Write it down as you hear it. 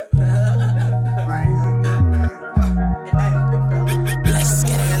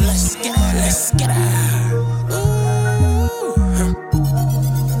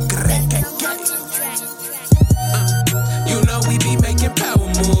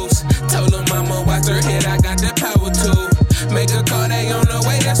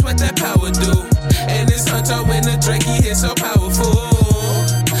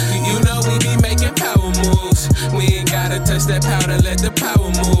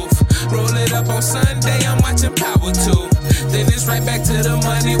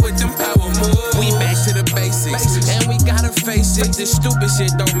this stupid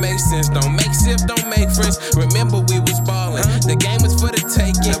shit don't make sense. Don't make sense, don't make friends. Remember we was ballin'. The game was for the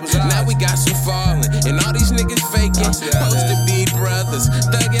taking. Now we got some fallin'. And all these niggas faking. Supposed to be brothers.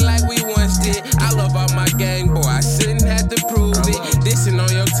 Thuggin' like we once did. I love all my gang, boy. I shouldn't have to prove it. Dissing on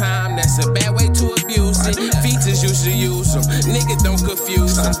your time, that's a bad way to abuse it. Features, you should use them. Nigga, don't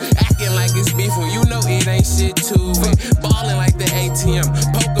confuse them. Acting like it's beef when you know it ain't shit to it. Ballin' like the ATM.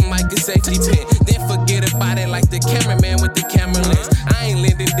 Poke 'em like a safety pin. Then forget about it like the cameraman with the camera lens. I ain't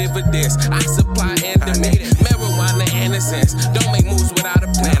lending dividends. I supply and demand. Marijuana and a sense. Don't make moves without a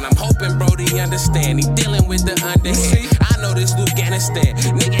plan. I'm hoping Brody understand. He dealing with the underhand. I know this Afghanistan.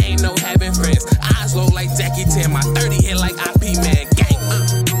 Nigga ain't no having friends. Eyes low like Jackie 10. My 30 hit like IP man. Gang.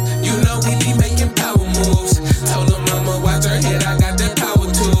 You know we be making power moves. Told her mama watch her head. I got that power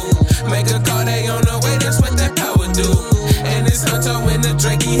too. Make a call, they on the way. That's what that power do. And it's Hunter when the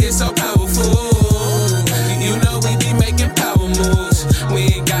drink he hit so powerful. You know we be making power moves.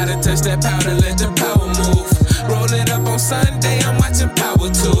 We ain't gotta touch that powder, let the power move. Roll it up on Sunday, I'm watching Power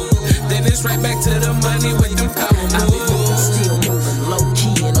 2. Then it's right back to the money with them power moves. Still moving low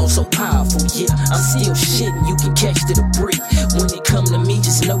key and oh so powerful, yeah. I'm still shitting, you can catch to the break. When it come to me,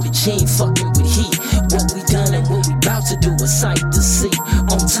 just know that you ain't fucking with heat. What we done and what we about to do is sight to see.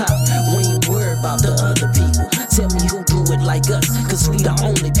 On top, we ain't worried about the other people. Tell me who do it like us, cause we the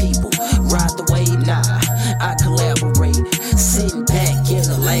only people. Ride the wave, nah, I collaborate. Sitting back in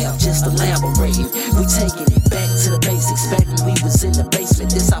the lab, just elaborating. We taking it back to the basics. Back when we was in the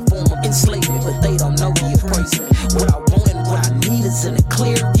basement, this our form of enslavement, but they don't know the appraisement. What I want and what I need is in a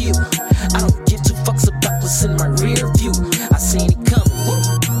clear view. I don't give two fucks about what's in my rear view. I seen it coming,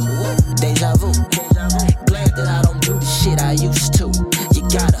 deja vu. Glad that I don't do the shit I used to. You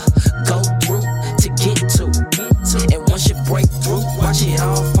gotta